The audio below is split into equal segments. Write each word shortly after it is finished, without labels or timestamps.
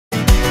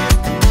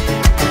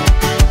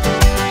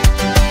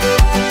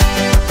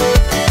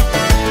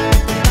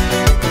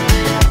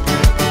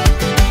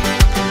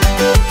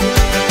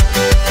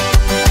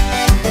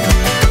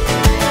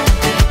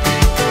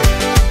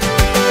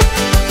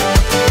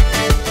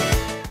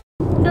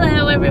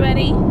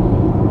everybody.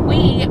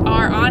 We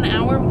are on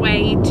our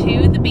way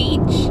to the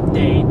beach.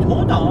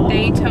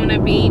 Daytona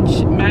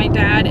Beach. My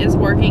dad is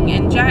working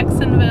in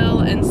Jacksonville,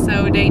 and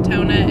so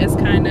Daytona is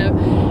kind of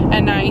a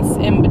nice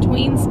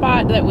in-between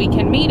spot that we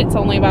can meet. It's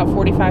only about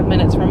 45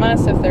 minutes from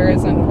us if there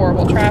isn't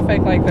horrible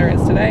traffic like there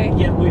is today.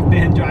 Yeah, we've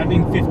been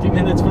driving 50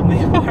 minutes from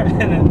the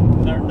apartment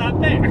and they're not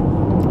there.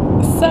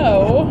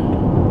 So,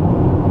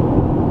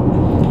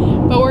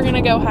 but we're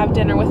gonna go have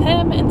dinner with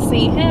him and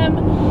see him.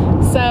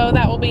 So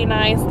that will be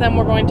nice. Then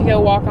we're going to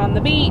go walk on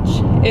the beach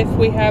if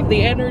we have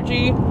the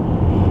energy.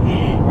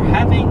 We're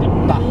having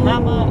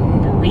Bahama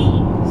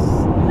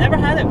Breeze. Never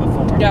had it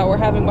before. Yeah, we're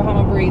having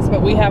Bahama Breeze,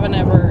 but we haven't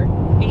ever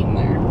eaten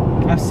there.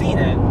 I've seen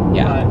it,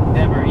 yeah, but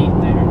never eaten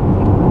there.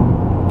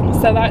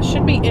 So that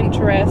should be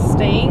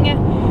interesting.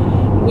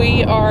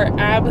 We are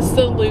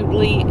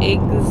absolutely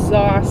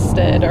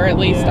exhausted, or at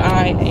least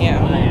I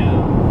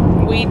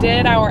am. We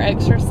did our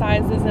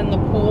exercises in the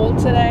pool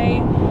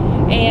today,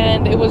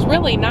 and it was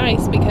really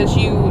nice because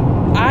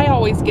I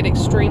always get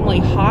extremely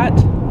hot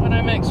when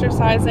I'm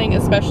exercising,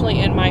 especially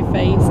in my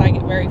face. I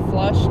get very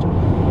flushed,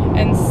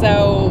 and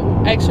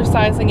so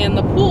exercising in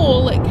the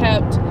pool, it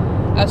kept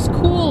us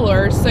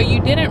cooler, so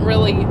you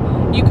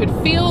could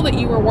feel that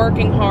you were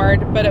working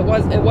hard, but it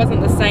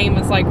wasn't the same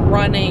as like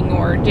running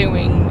or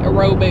doing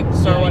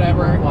aerobics or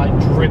whatever. Like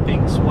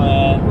dripping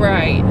sweat.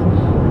 Right.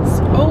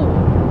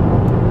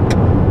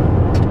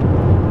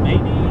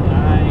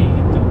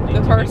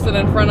 The person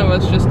in front of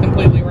us just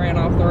completely ran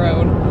off the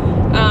road.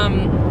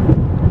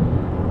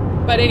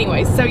 But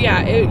anyway, so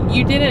yeah,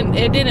 it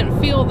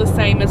didn't feel the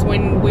same as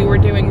when we were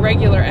doing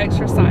regular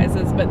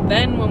exercises, but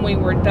then when we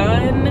were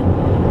done,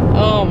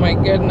 oh my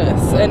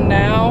goodness. And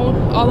now,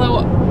 although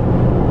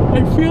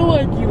I feel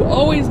like you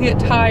always get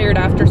tired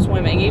after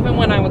swimming, even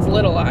when I was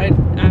little,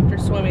 after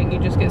swimming you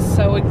just get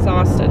so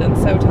exhausted and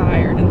so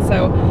tired, and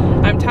so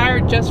I'm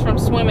tired just from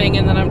swimming,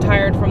 and then I'm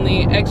tired from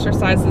the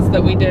exercises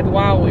that we did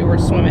while we were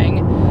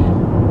swimming.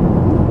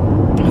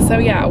 So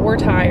yeah, we're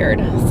tired.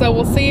 So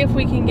we'll see if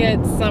we can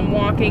get some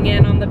walking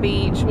in on the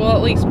beach. We'll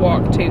at least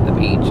walk to the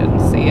beach and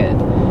see it.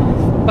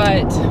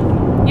 But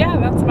yeah,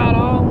 that's about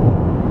all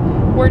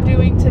we're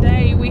doing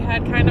today. We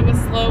had kind of a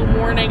slow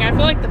morning. I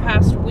feel like the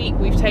past week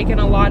we've taken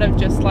a lot of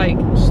just like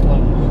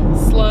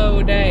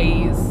slow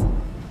days.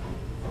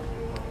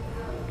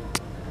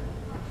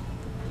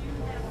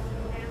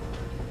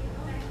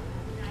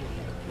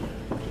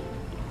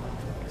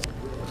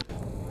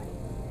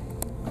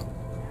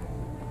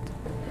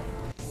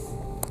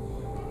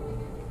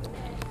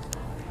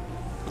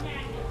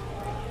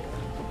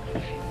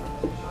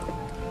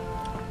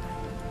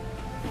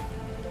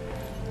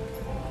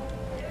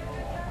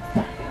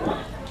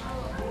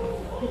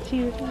 What are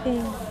you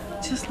eating?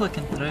 Just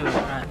looking through it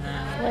right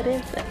now. What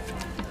is it?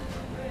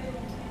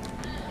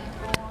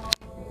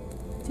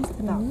 Just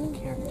about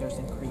characters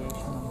and creation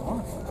of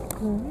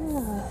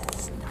Marvel.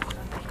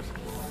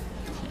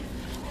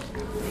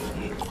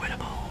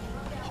 Incredible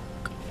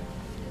Hulk.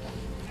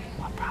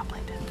 Well,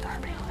 probably did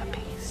 30 on a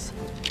piece.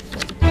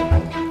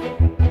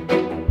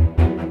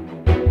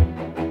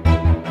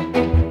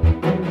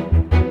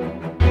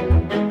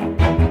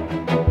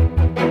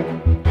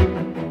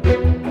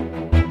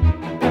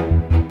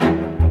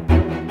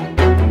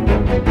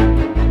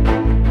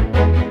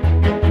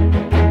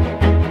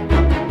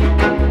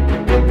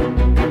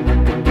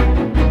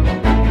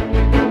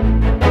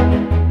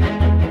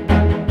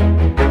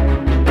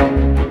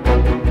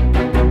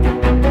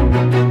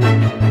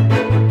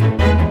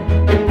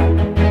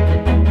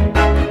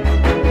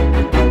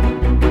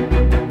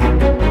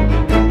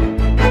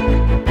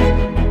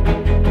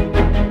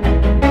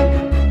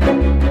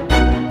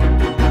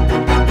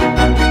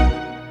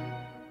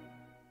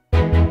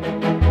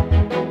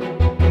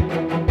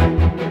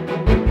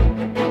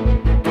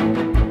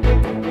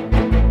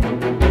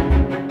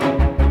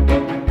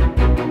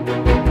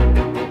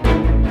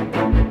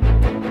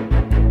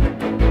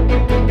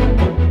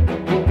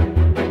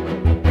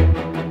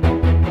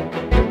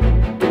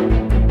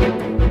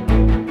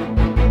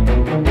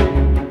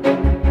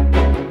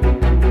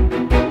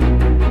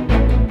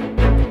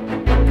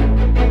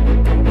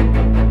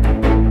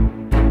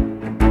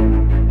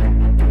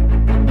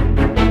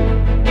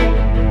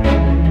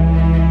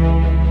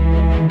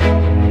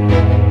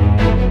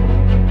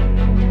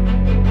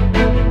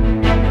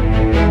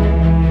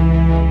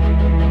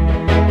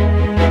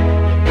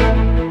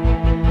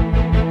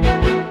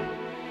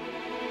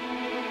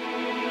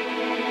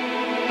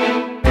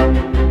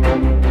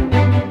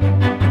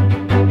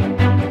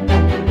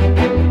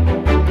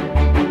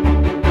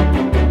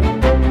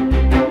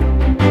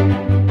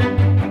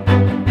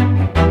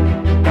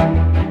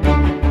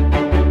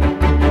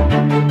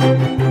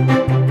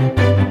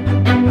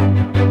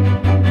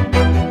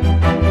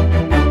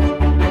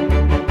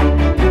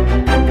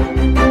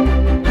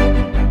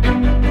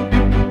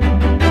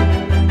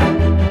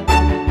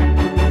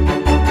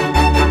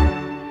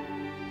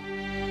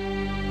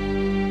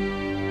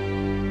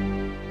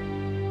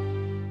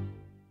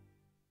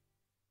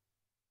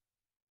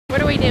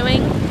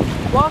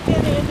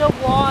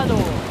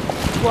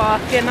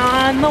 Walking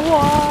on the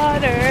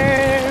water.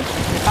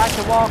 If I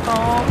could walk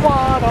on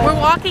water. We're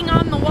walking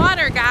on the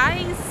water,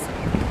 guys.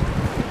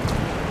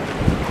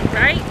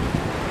 Right?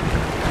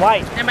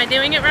 Right. Am I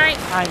doing it right?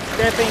 I'm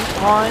stepping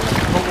on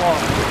the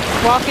water.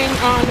 Walking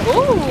on.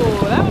 Ooh,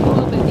 that was a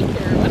little bit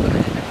easier, wasn't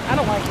it? I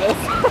don't like this.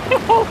 I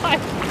don't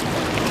like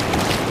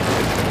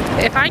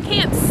it. If I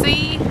can't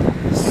see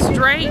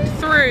straight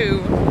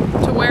through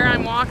to where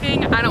I'm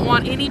walking, I don't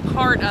want any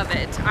part of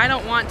it. I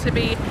don't want to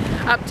be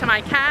up to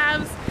my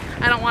calves.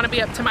 I don't want to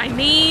be up to my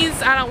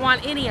knees. I don't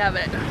want any of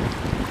it.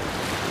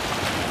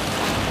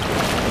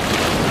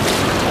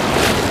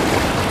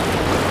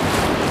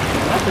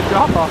 That's a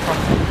drop off from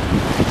me.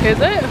 Is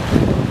it?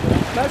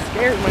 That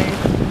scared me.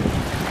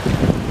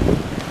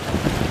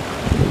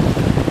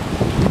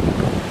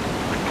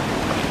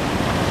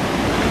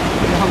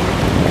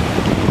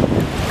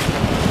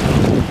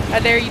 I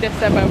dare you to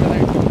step over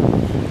there.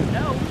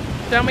 No.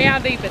 Show me how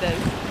deep it is.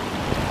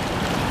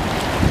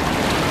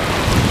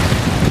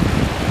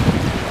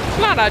 It's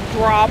not a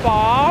drop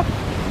off.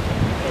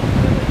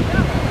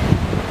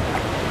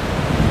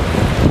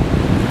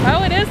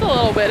 Oh, it is a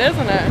little bit,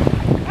 isn't it?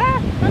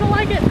 Ah, I don't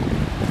like it.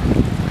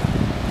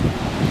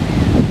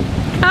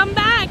 Come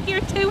back,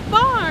 you're too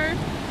far.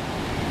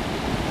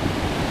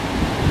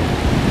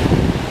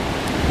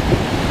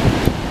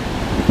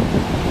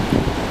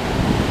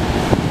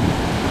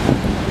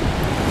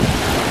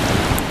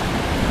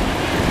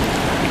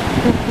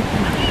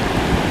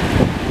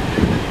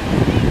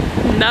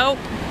 Nope.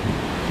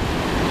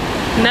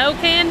 No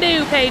can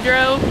do,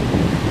 Pedro.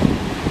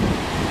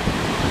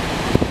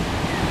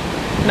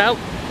 Nope.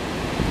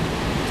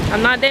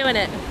 I'm not doing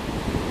it.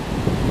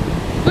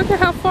 Look at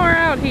how far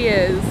out he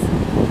is.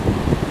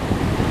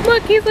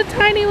 Look, he's a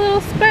tiny little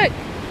speck.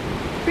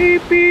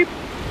 Beep, beep,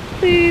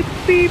 beep,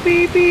 beep,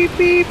 beep, beep,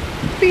 beep,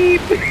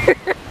 beep.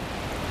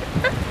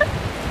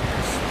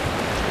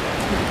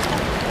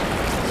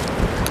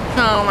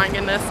 Oh my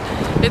goodness.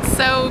 It's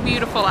so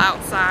beautiful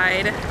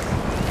outside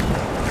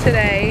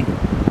today.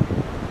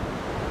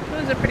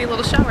 There's a pretty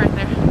little shell right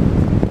there.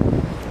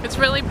 It's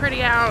really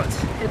pretty out.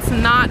 It's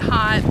not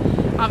hot.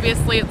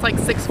 Obviously it's like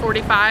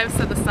 6:45,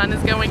 so the sun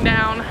is going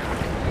down.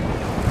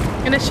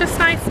 And it's just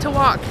nice to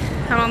walk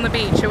out on the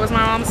beach. It was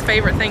my mom's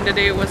favorite thing to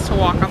do, was to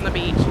walk on the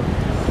beach.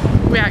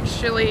 We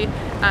actually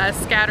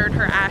scattered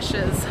her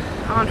ashes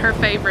on her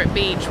favorite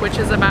beach, which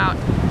is about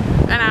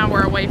an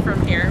hour away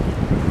from here.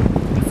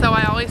 So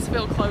I always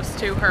feel close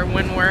to her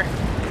when we're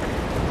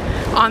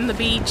on the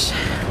beach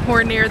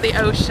or near the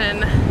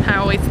ocean. I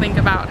always think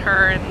about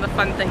her and the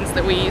fun things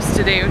that we used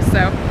to do.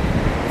 So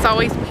it's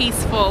always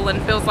peaceful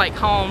and feels like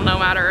home no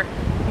matter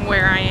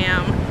where I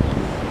am.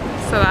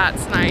 So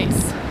that's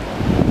nice.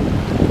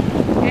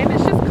 And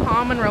it's just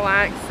calm and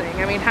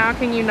relaxing. I mean, how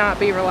can you not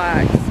be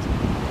relaxed?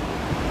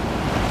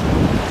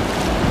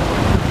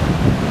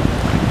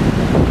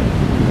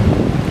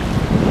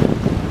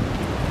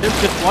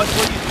 Just watch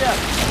where you step.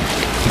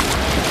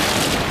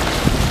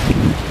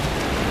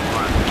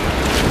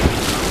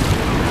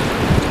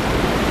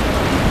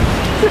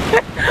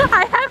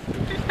 I have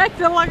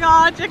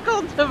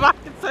technological devices.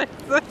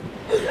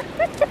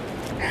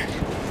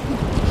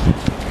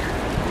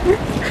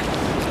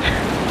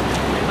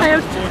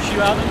 Force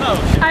you out of the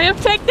motion. I have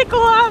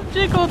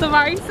technological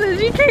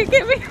devices. You can't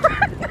get me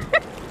right.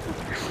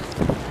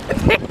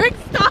 Derek,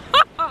 stop.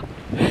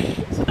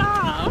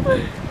 Stop.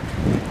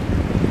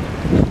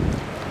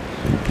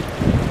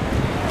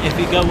 If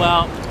you go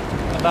out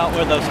about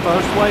where those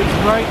first waves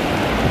break.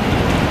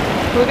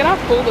 Look at how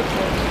cool this is.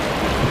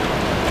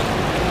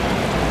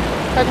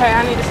 Okay,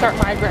 I need to start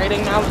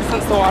migrating now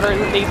since the water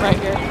isn't deep right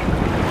here.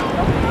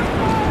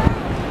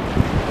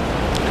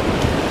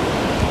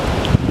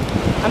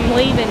 I'm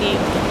leaving you.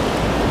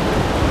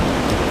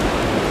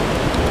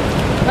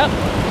 Oh.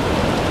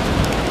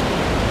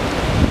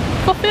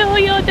 Fulfill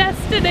your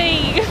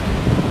destiny.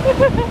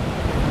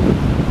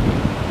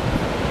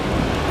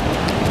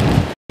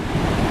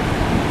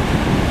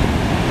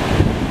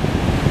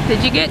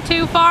 Did you get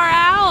too far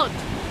out?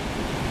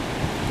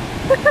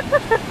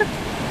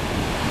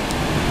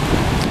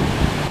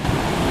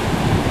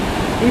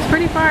 He's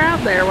pretty far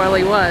out there. Well,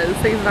 he was.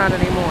 He's not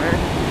anymore.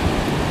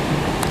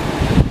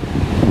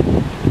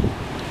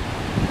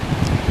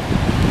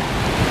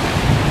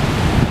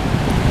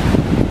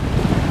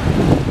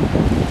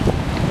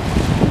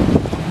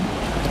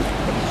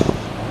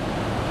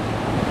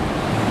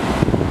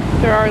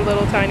 There are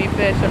little tiny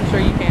fish. I'm sure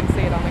you can't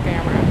see it on the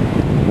camera.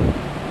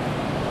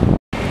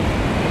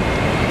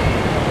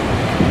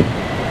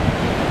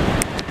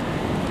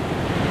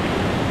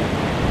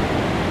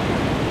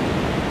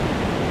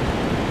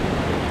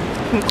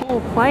 Some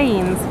cool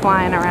planes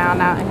flying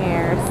around out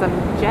here. Some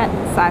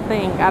jets, I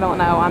think. I don't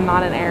know. I'm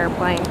not an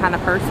airplane kind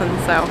of person,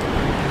 so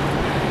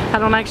I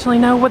don't actually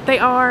know what they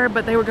are,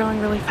 but they were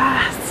going really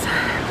fast.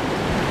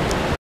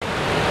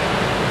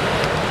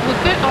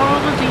 Look at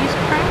all of these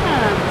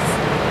crabs.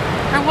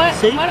 Or what?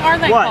 See? What are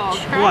they called?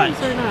 Crabs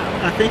Watch. or no?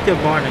 I think they're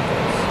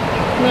barnacles.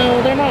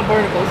 No, they're not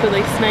barnacles. Are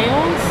they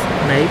snails?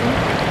 Maybe.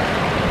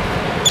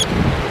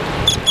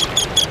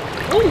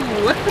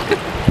 Ooh.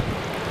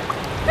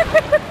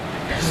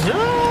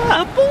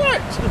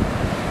 Abort!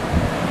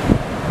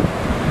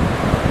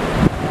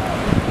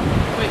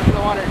 Wait for the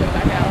water to go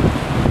back out.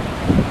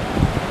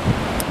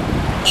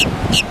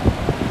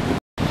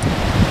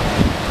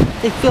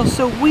 They feel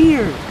so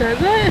weird.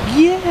 Does it?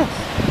 Yes.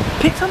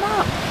 Pick them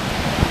up.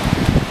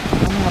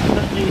 I'm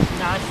gonna put these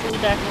nicely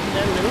back in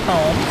their little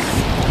homes.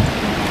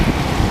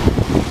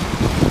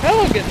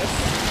 Oh goodness.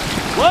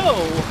 Whoa!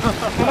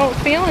 I don't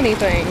feel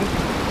anything.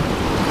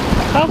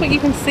 Oh, but you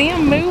can see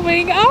them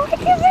moving. Oh, I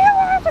can see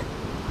them!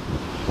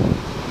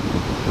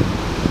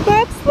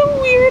 That's the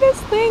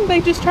weirdest thing. They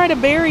just try to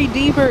bury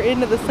deeper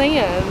into the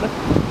sand.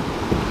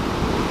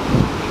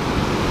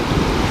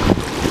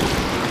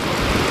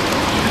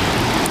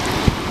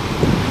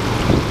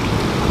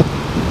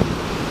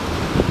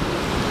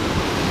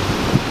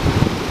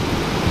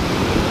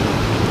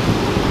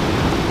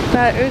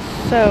 That is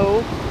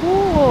so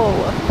cool.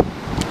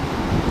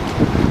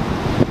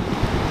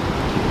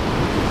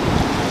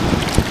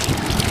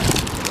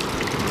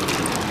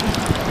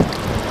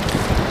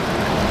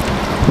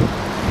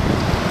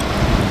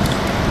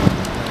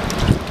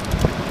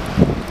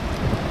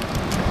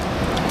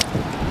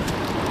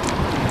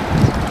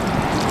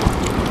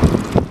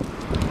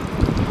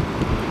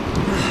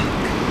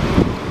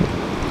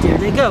 There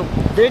they go.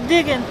 They're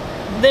digging.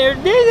 They're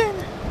digging.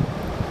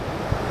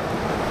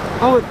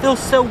 Oh, it feels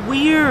so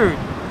weird.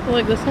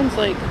 Look, this one's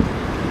like,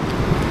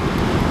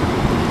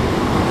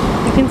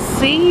 you can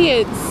see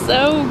it's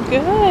so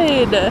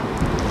good.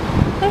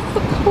 That's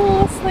the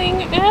coolest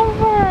thing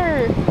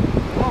ever.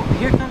 Oh,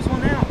 here comes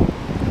one out.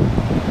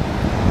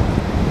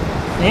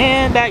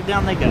 And back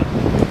down they go.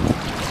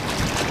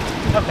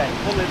 Okay,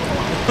 we'll leave it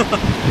alone.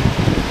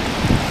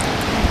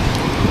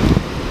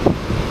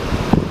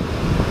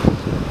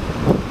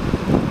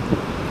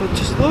 But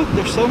just look,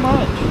 there's so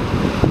much.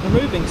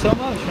 They're moving so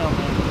much down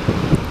there.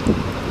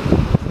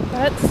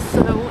 That's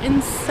so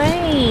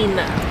insane.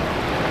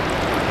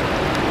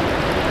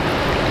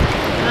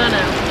 I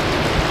know.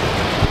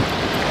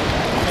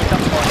 Here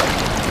comes one.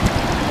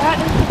 That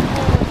is the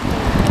coolest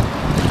thing.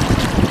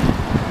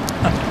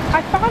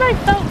 I thought I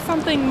felt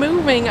something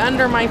moving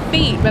under my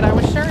feet, but I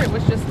was sure it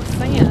was just the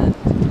sand.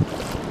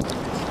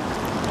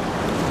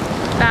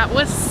 That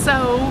was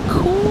so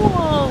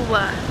cool.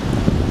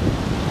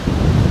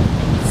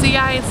 See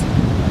guys,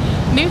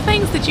 new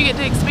things that you get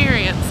to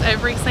experience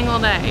every single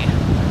day.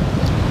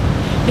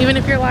 Even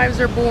if your lives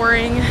are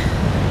boring,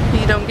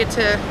 you don't get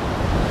to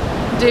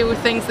do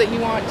things that you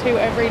want to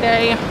every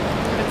day.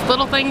 It's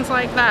little things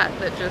like that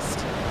that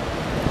just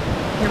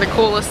are the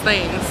coolest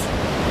things.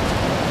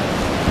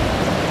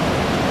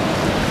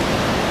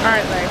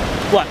 Aren't they?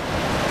 What?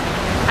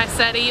 I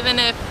said even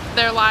if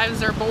their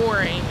lives are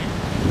boring,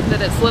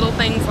 that it's little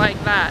things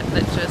like that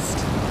that just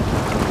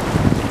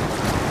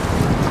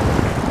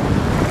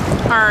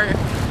are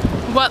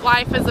what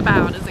life is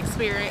about, is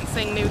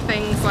experiencing new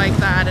things like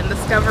that and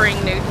discovering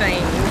new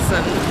things,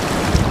 and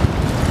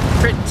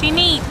pretty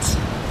neat.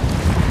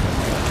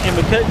 And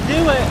we couldn't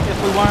do it if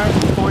we weren't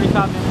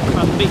 45 minutes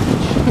from the beach.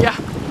 Yeah.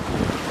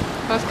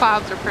 Those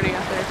clouds are pretty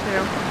up there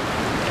too.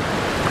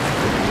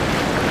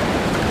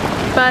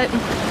 But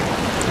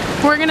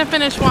we're gonna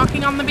finish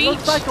walking on the beach.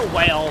 Looks like a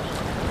whale.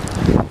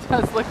 It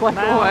does look like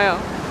a Now, whale.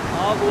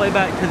 all the way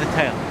back to the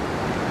tail.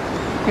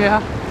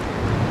 Yeah.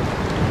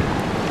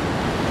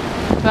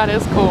 That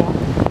is cool.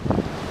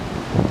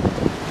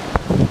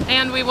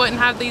 And we wouldn't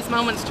have these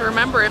moments to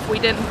remember if we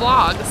didn't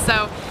vlog.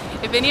 So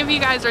if any of you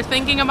guys are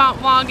thinking about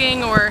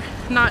vlogging or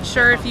not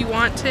sure if you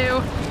want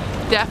to,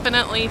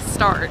 definitely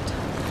start.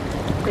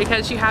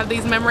 Because you have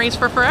these memories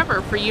for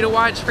forever, for you to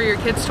watch, for your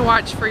kids to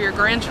watch, for your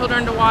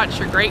grandchildren to watch,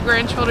 your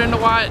great-grandchildren to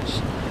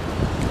watch.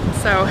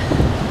 So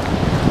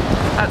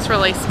that's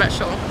really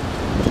special.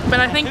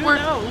 But I think Who we're...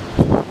 knows,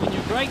 when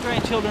your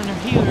great-grandchildren are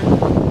here,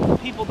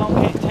 people don't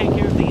take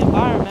care of the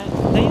environment,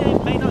 they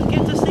may not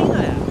get to see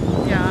that.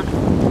 Yeah.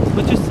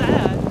 Which is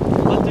sad,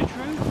 but the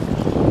truth.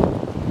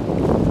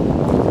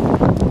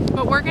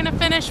 But we're gonna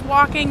finish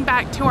walking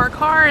back to our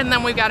car, and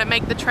then we've got to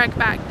make the trek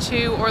back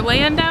to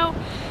Orlando.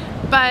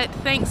 But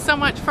thanks so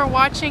much for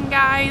watching,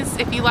 guys.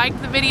 If you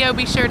liked the video,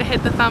 be sure to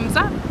hit the thumbs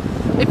up.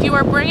 If you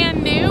are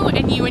brand new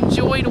and you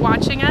enjoyed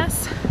watching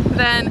us,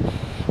 then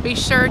be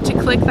sure to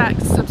click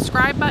that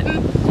subscribe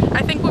button.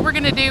 I think what we're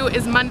gonna do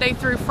is Monday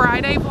through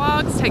Friday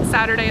vlogs, take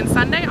Saturday and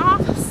Sunday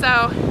off.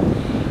 So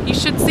you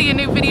should see a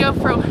new video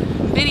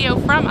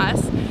from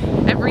us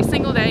every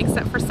single day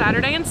except for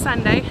Saturday and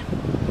Sunday.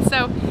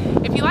 So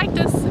if you liked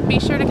us, be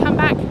sure to come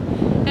back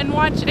and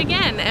watch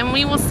again, and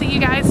we will see you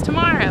guys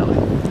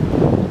tomorrow.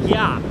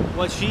 Yeah,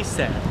 what she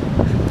said.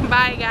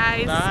 Bye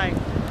guys. Bye.